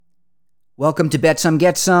Welcome to Bet Some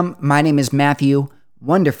Get Some. My name is Matthew.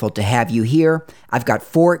 Wonderful to have you here. I've got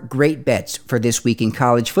 4 great bets for this week in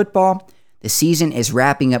college football. The season is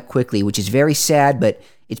wrapping up quickly, which is very sad, but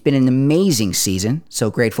it's been an amazing season, so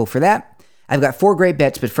grateful for that. I've got 4 great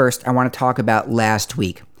bets, but first I want to talk about last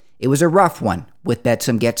week. It was a rough one with Bet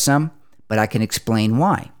Some Get Some, but I can explain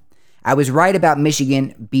why. I was right about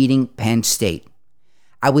Michigan beating Penn State.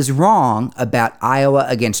 I was wrong about Iowa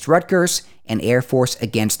against Rutgers and Air Force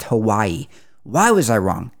against Hawaii. Why was I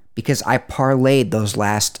wrong? Because I parlayed those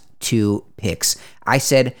last 2 picks. I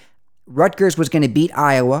said Rutgers was going to beat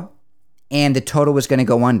Iowa and the total was going to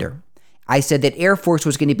go under. I said that Air Force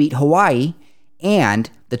was going to beat Hawaii and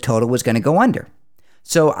the total was going to go under.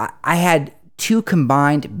 So I had 2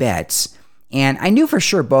 combined bets, and I knew for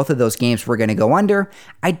sure both of those games were going to go under.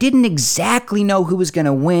 I didn't exactly know who was going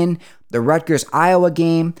to win the Rutgers-Iowa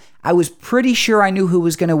game. I was pretty sure I knew who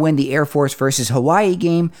was going to win the Air Force versus Hawaii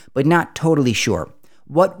game, but not totally sure.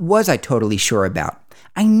 What was I totally sure about?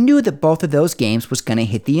 I knew that both of those games was going to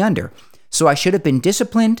hit the under. So I should have been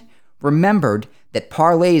disciplined, remembered that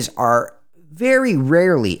parlays are very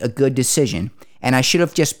rarely a good decision, and I should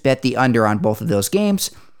have just bet the under on both of those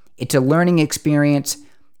games. It's a learning experience.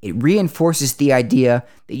 It reinforces the idea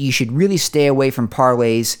that you should really stay away from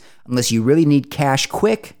parlays unless you really need cash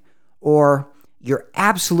quick or you're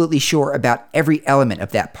absolutely sure about every element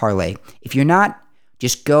of that parlay. If you're not,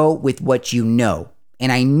 just go with what you know.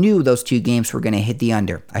 And I knew those 2 games were going to hit the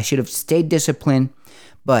under. I should have stayed disciplined,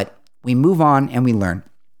 but we move on and we learn.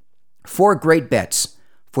 4 great bets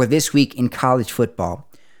for this week in college football.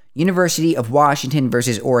 University of Washington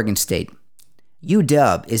versus Oregon State.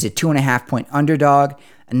 UW is a 2.5-point underdog,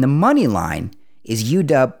 and the money line is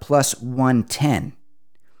UW plus 110.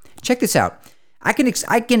 Check this out. I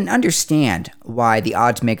can understand why the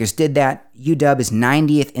odds makers did that. UW is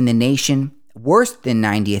 90th in the nation, worse than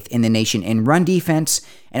 90th in the nation in run defense,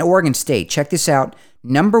 and Oregon State, check this out,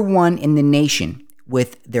 number 1 in the nation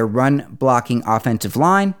with their run blocking offensive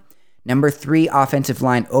line, number 3 offensive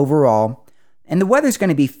line overall, and the weather's going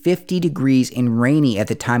to be 50 degrees and rainy at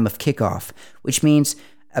the time of kickoff, which means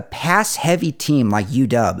a pass-heavy team like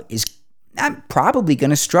UW is probably going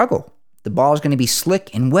to struggle. The ball is going to be slick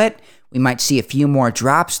and wet. We might see a few more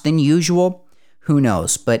drops than usual. Who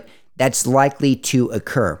knows? But that's likely to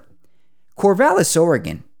occur. Corvallis,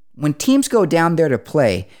 Oregon. When teams go down there to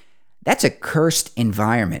play, that's a cursed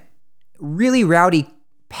environment. Really rowdy,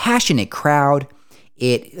 passionate crowd.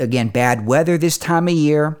 Again, bad weather this time of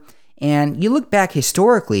year. And you look back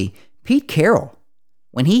historically, Pete Carroll,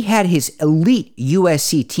 when he had his elite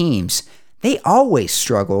USC teams, they always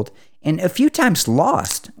struggled and a few times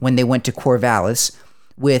lost when they went to Corvallis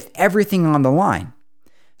with everything on the line.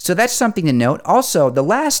 So that's something to note. Also, the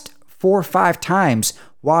last 4 or 5 times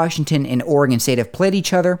Washington and Oregon State have played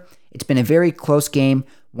each other, it's been a very close game,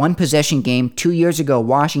 1-possession game. 2 years ago,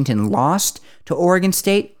 Washington lost to Oregon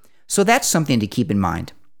State, so that's something to keep in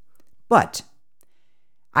mind. But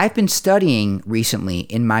I've been studying recently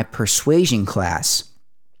in my persuasion class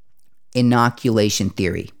inoculation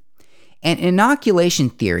theory. And inoculation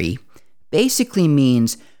theory basically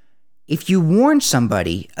means if you warn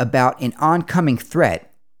somebody about an oncoming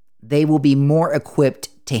threat, they will be more equipped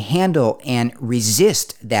to handle and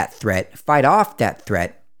resist that threat, fight off that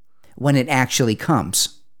threat when it actually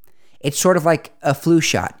comes. It's sort of like a flu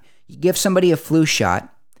shot. You give somebody a flu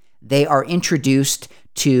shot, they are introduced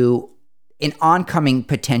to an oncoming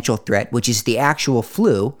potential threat, which is the actual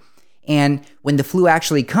flu. And when the flu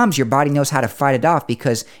actually comes, your body knows how to fight it off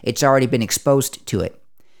because it's already been exposed to it.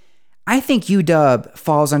 I think UW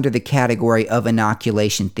falls under the category of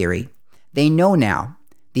inoculation theory. They know now.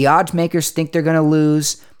 The odds makers think they're going to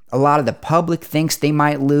lose. A lot of the public thinks they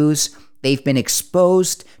might lose. They've been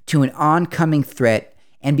exposed to an oncoming threat,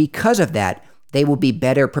 and because of that, they will be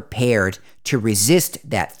better prepared to resist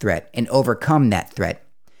that threat and overcome that threat.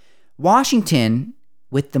 Washington,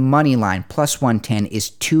 with the money line, plus 110, is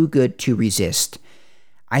too good to resist.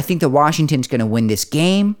 I think that Washington's going to win this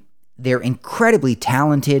game. They're incredibly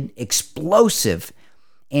talented, explosive,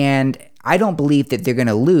 and I don't believe that they're going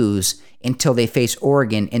to lose until they face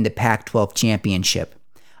Oregon in the Pac-12 championship.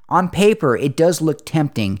 On paper, it does look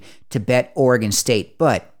tempting to bet Oregon State,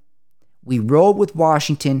 but we roll with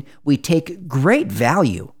Washington. We take great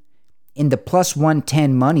value in the plus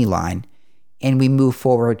 110 money line, and we move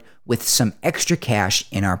forward with some extra cash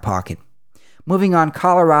in our pocket. Moving on,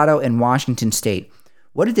 Colorado and Washington State.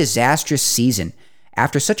 What a disastrous season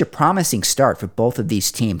after such a promising start for both of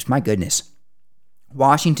these teams. My goodness.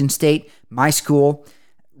 Washington State, my school,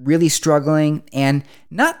 really struggling and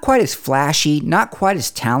not quite as flashy, not quite as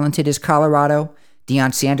talented as Colorado.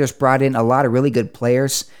 Deion Sanders brought in a lot of really good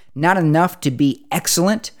players. Not enough to be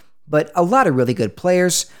excellent, but a lot of really good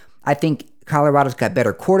players. I think Colorado's got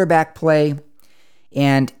better quarterback play.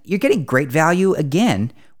 And you're getting great value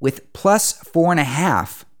again with plus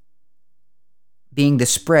 4.5 being the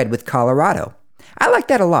spread with Colorado. I like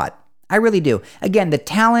that a lot. I really do. Again, the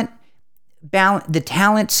talent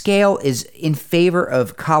scale is in favor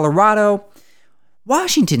of Colorado.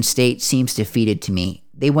 Washington State seems defeated to me.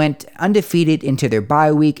 They went undefeated into their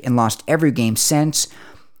bye week and lost every game since.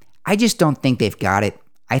 I just don't think they've got it.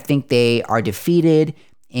 I think they are defeated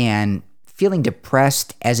and feeling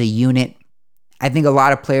depressed as a unit. I think a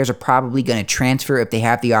lot of players are probably going to transfer if they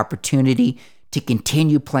have the opportunity to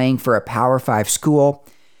continue playing for a Power 5 school.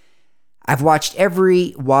 I've watched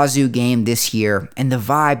every Wazoo game this year, and the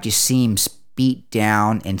vibe just seems beat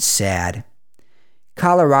down and sad.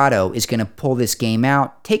 Colorado is going to pull this game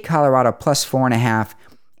out, take Colorado plus 4.5,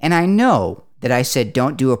 and I know that I said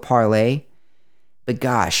don't do a parlay, but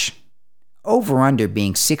gosh, over-under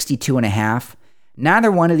being 62.5,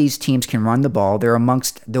 neither one of these teams can run the ball. They're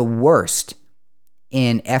amongst the worst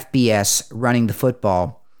in FBS running the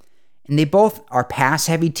football. And they both are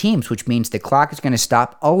pass-heavy teams, which means the clock is going to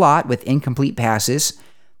stop a lot with incomplete passes.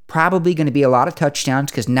 Probably going to be a lot of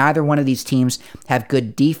touchdowns because neither one of these teams have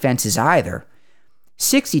good defenses either.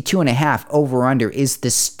 62.5 over-under is the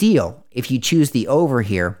steal if you choose the over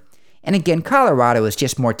here. And again, Colorado is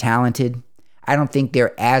just more talented. I don't think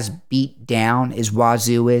they're as beat down as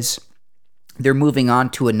Wazoo is. They're moving on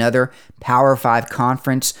to another Power 5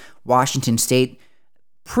 conference. Washington State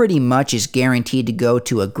pretty much is guaranteed to go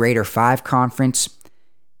to a Greater 5 conference.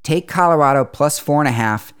 Take Colorado plus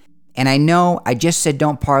 4.5. And I know I just said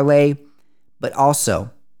don't parlay, but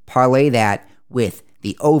also parlay that with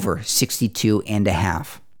the over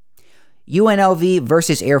 62.5. UNLV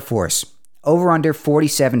versus Air Force. Over under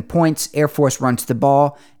 47 points. Air Force runs the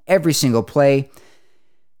ball every single play.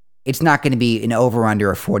 It's not going to be an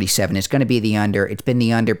over-under of 47. It's going to be the under. It's been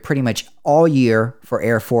the under pretty much all year for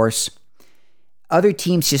Air Force. Other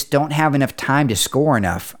teams just don't have enough time to score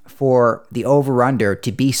enough for the over-under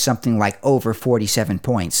to be something like over 47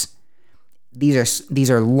 points.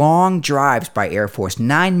 These are long drives by Air Force,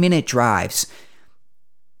 9-minute drives,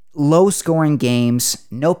 low-scoring games,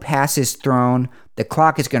 no passes thrown. The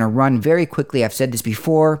clock is going to run very quickly. I've said this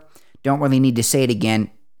before. Don't really need to say it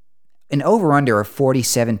again. An over-under of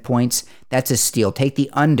 47 points, that's a steal. Take the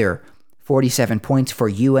under 47 points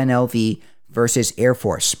for UNLV versus Air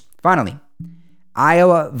Force. Finally,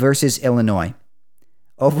 Iowa versus Illinois.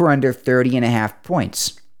 Over-under 30.5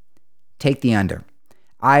 points. Take the under.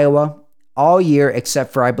 Iowa, all year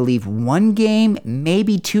except for, I believe, one game,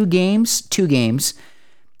 maybe two games,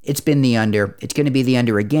 it's been the under. It's going to be the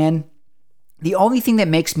under again. The only thing that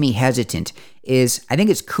makes me hesitant is, I think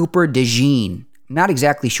it's Cooper DeJean. Not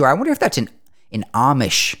exactly sure. I wonder if that's an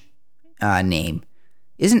Amish name.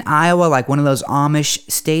 Isn't Iowa like one of those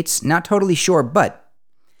Amish states? Not totally sure, but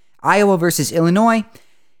Iowa versus Illinois.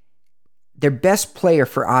 Their best player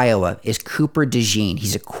for Iowa is Cooper DeJean.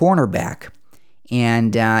 He's a cornerback,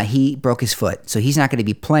 and he broke his foot, so he's not going to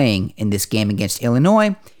be playing in this game against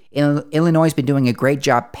Illinois. Illinois has been doing a great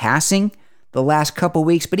job passing the last couple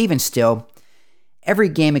weeks, but even still, every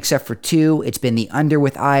game except for two, it's been the under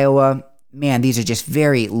with Iowa. Man, these are just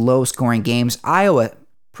very low-scoring games. Iowa,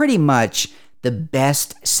 pretty much the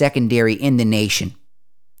best secondary in the nation.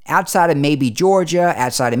 Outside of maybe Georgia,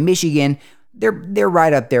 outside of Michigan, they're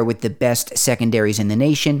right up there with the best secondaries in the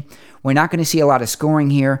nation. We're not going to see a lot of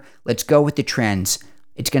scoring here. Let's go with the trends.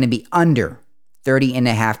 It's going to be under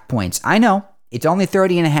 30.5 points. I know, it's only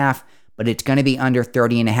 30.5, but it's going to be under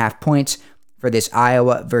 30.5 points for this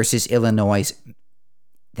Iowa versus Illinois.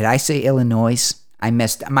 Did I say Illinois? I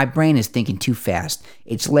messed up. My brain is thinking too fast.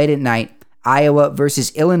 It's late at night. Iowa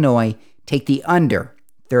versus Illinois. Take the under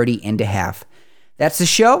 30.5. That's the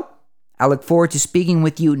show. I look forward to speaking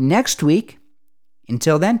with you next week.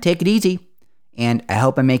 Until then, take it easy. And I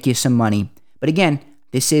hope I make you some money. But again,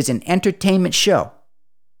 this is an entertainment show.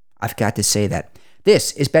 I've got to say that.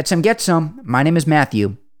 This is Bet Some Get Some. My name is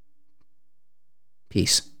Matthew.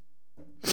 Peace.